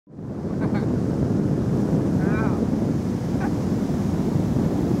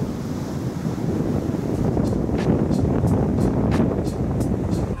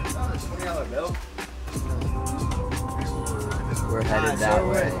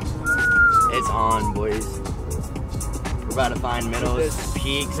It's on, boys. We're about to find middles,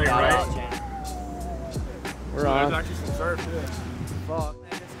 peaks, right? We're on. There's actually some surf too. Fuck.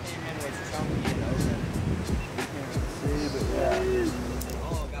 I just came in with chunky and open. See, but yeah.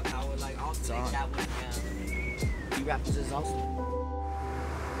 Oh, got power like I'll take that one down. You wrap this also.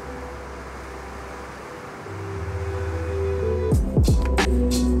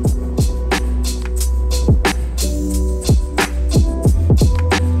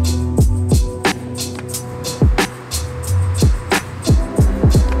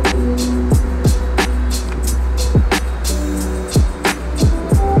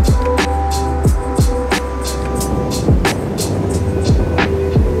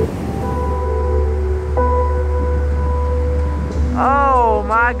 Oh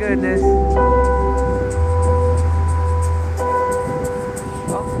my goodness.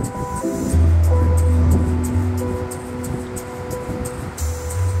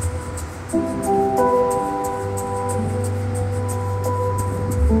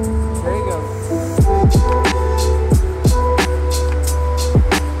 There you go.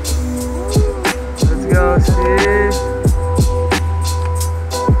 Let's go, Steve.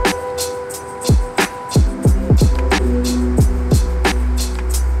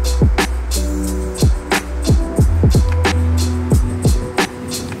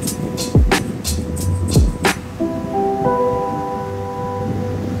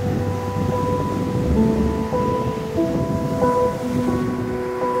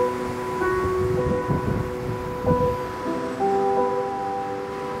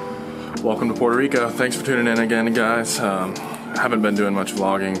 Welcome to Puerto Rico. Thanks for tuning in again, guys. Haven't been doing much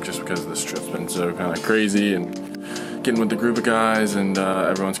vlogging just because this trip's been so kind of crazy and getting with the group of guys, and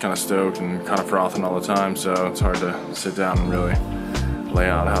everyone's kind of stoked and kind of frothing all the time, so it's hard to sit down and really lay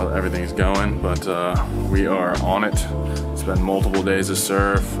out how everything's going, but we are on it. It's been multiple days of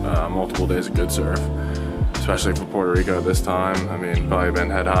surf, multiple days of good surf, especially for Puerto Rico at this time. I mean, probably been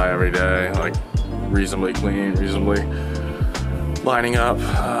head high every day, like reasonably clean, reasonably lining up.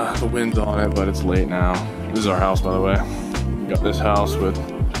 The wind's on it, but it's late now. This is our house, by the way. We got this house with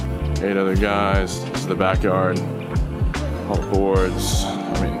 8 other guys. This is the backyard. All the boards.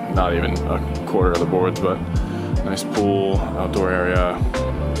 I mean, not even a quarter of the boards, but nice pool, outdoor area.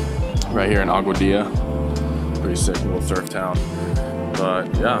 Right here in Aguadilla. Pretty sick little surf town.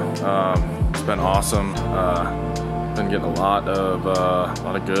 But yeah, it's been awesome. Been getting a lot of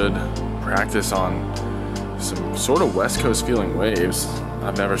good practice on some sort of West Coast feeling waves.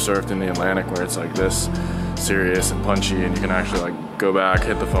 I've never surfed in the Atlantic where it's like this serious and punchy, and you can actually like go back,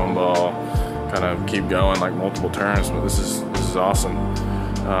 hit the foam ball, kind of keep going like multiple turns. But this is awesome.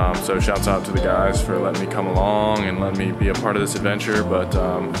 So shouts out to the guys for letting me come along and letting me be a part of this adventure. But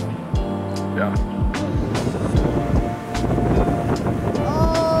yeah.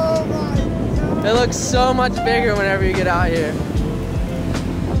 It looks so much bigger whenever you get out here.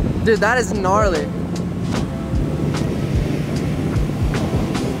 Dude, that is gnarly.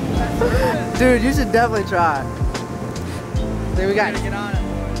 Dude, you should definitely try. Then we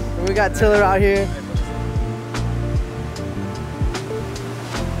got Tiller out here.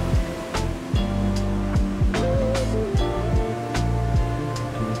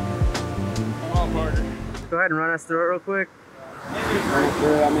 Go ahead and run us through it real quick.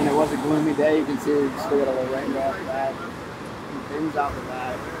 I mean, it was a gloomy day. You can see we still got a little rain out the back. Things out the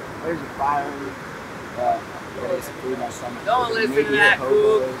back. There's a fire in it. There's some food in my stomach. Don't listen to that,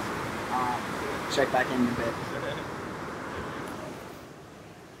 cool. Check back in a bit.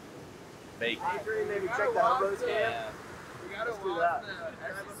 Fake. Maybe check the elbows. Yeah. Let's do that.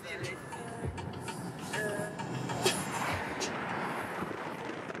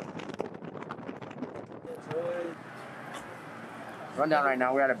 Rundown right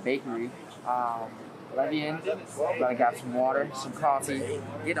now, we're at a bakery. Levian, gonna grab some water, some coffee,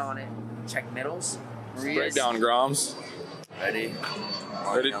 get on it, check middles. Break down, Groms. Ready?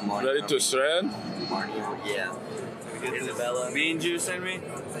 Ready to shred? Yeah. Isabella. Bean juice in me?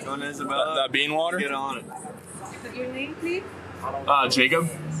 Going to Isabella? That bean water? Get on it. Your name, please? Jacob.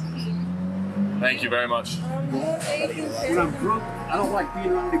 Thank you very much. When I'm drunk, I don't like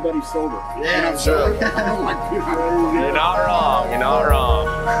being around anybody sober. Yeah, I'm sure. I don't like being around You're not wrong. You're not wrong.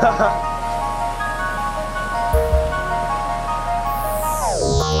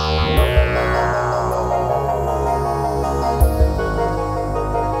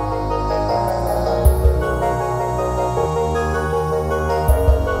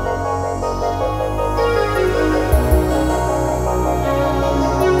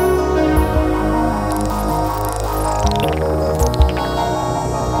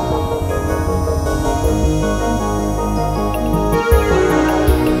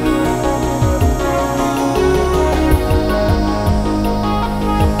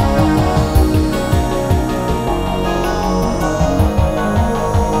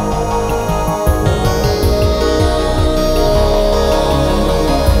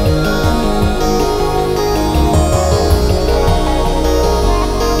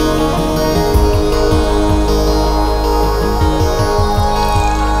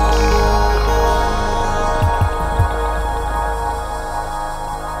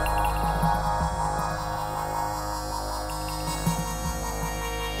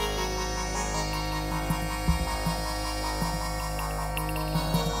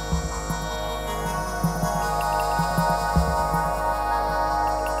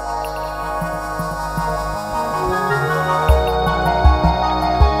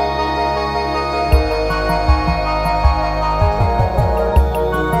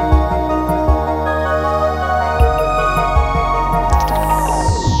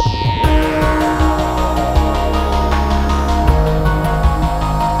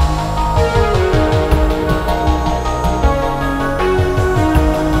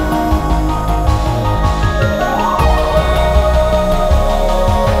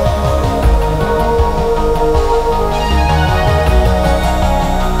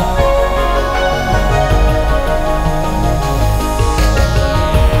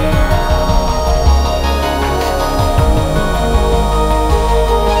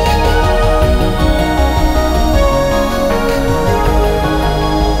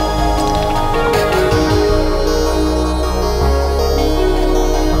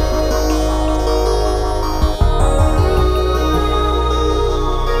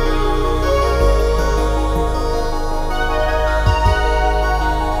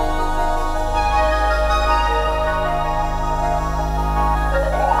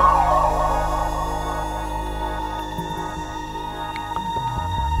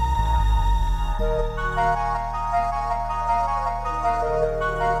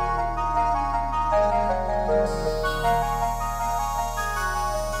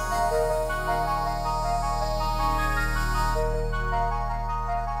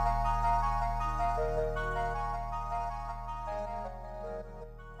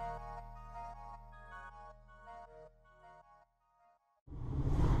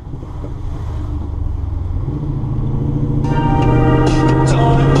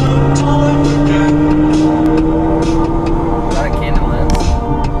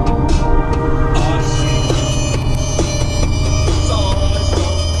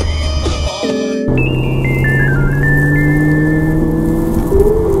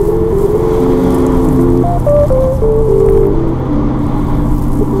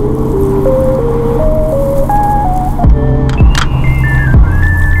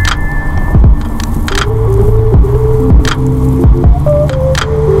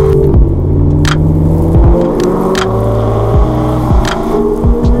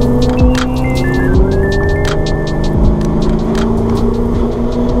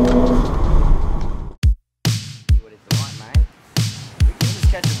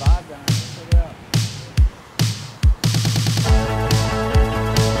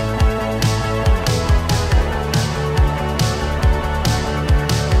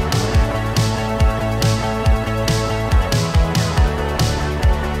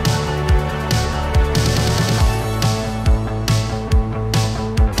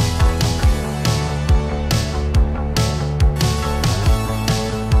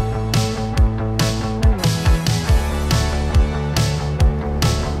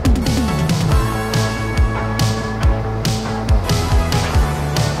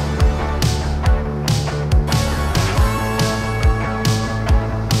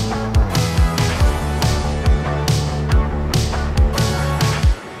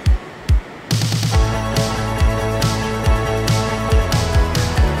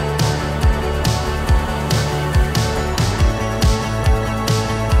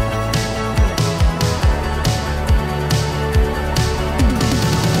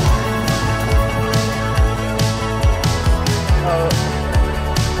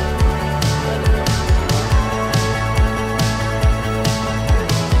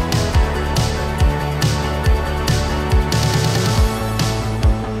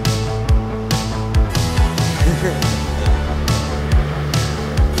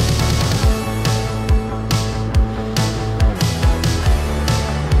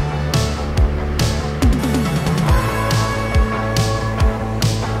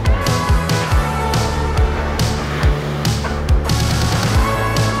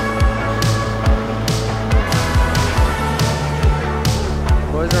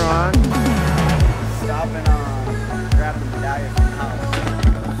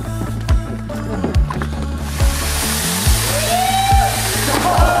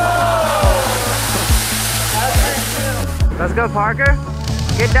 Let's go, Parker.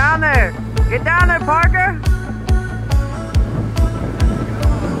 Get down there. Get down there, Parker.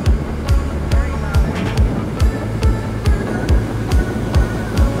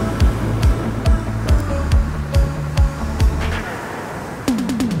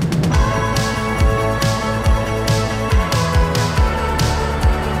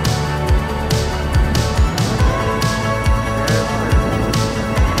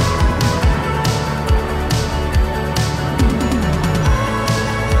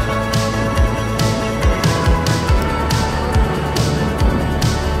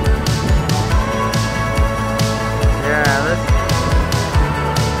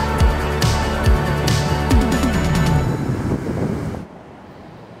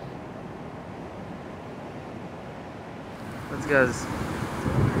 Let's go.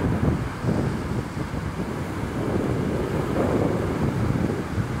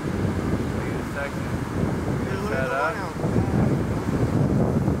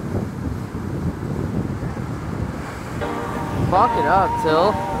 Fuck it up,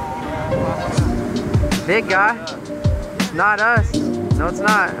 Till. Big guy. Not us. No, it's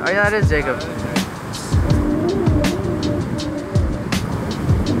not. Oh yeah, that is Jacob.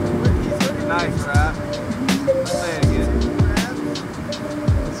 Nice rap. Say it again.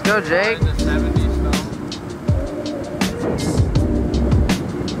 Let's go, Jake. In the 70s film.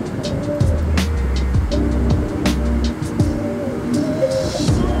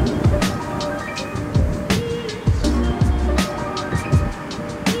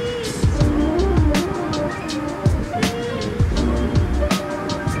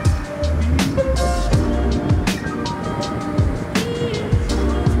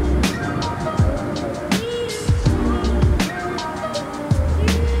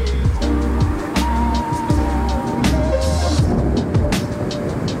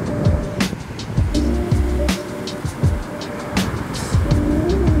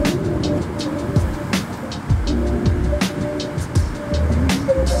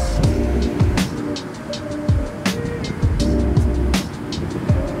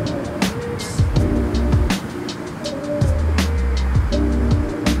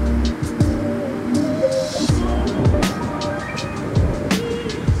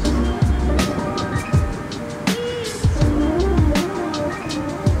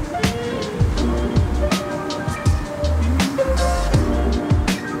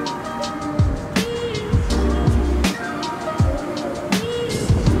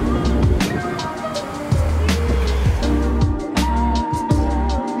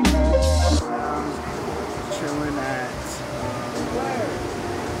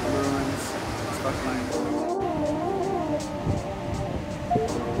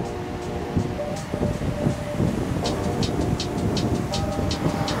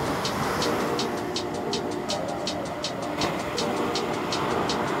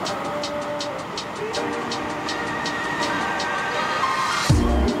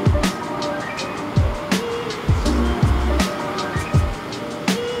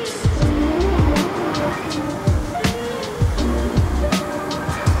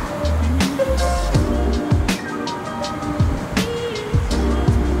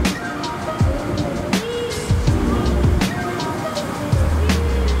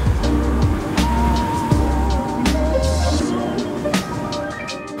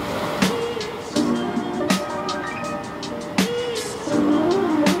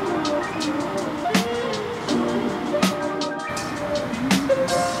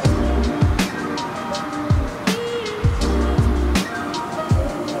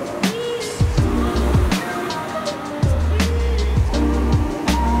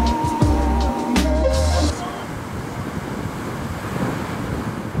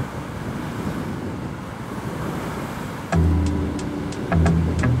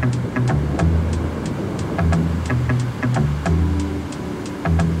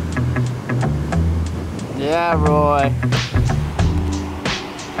 Yeah, Roy.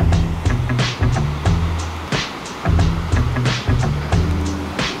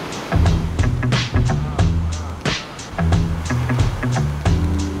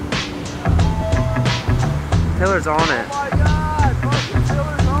 Taylor's on it. Oh my God, fucking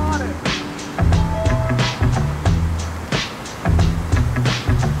Taylor's on it.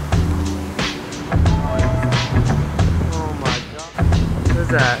 Oh my God. Who's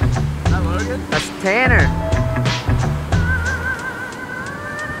that? Is that Logan? That's Tanner.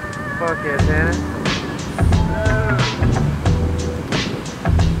 Fuck yeah, Tanner.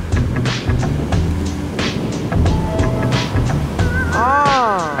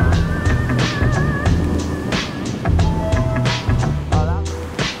 Oh.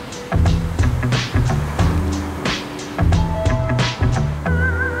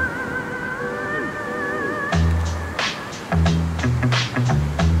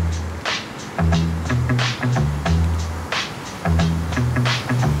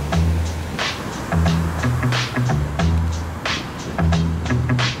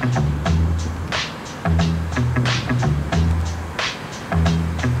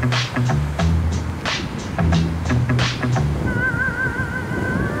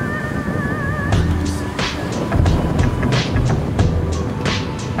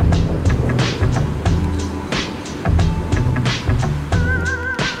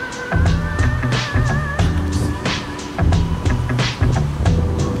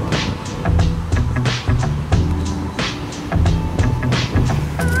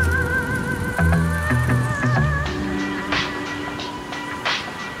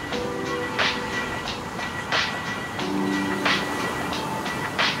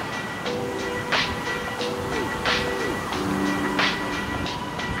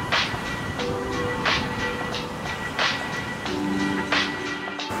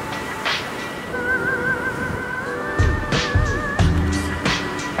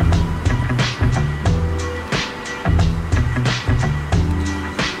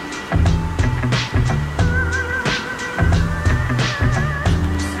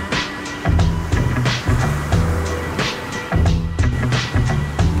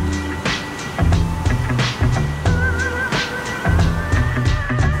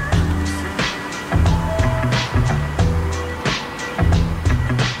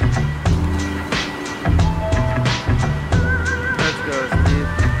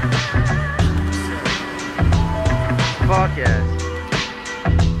 Fuck yes.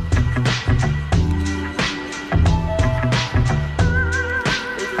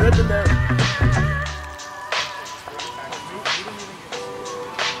 There's a rip in there.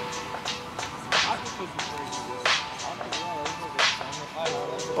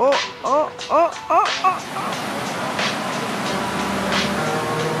 Oh.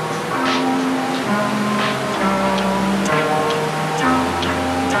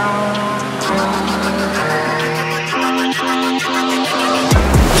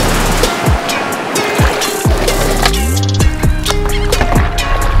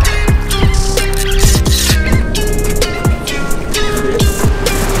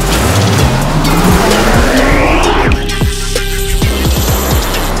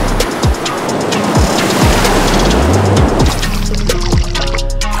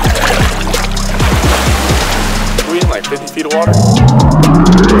 Like 50 feet of water.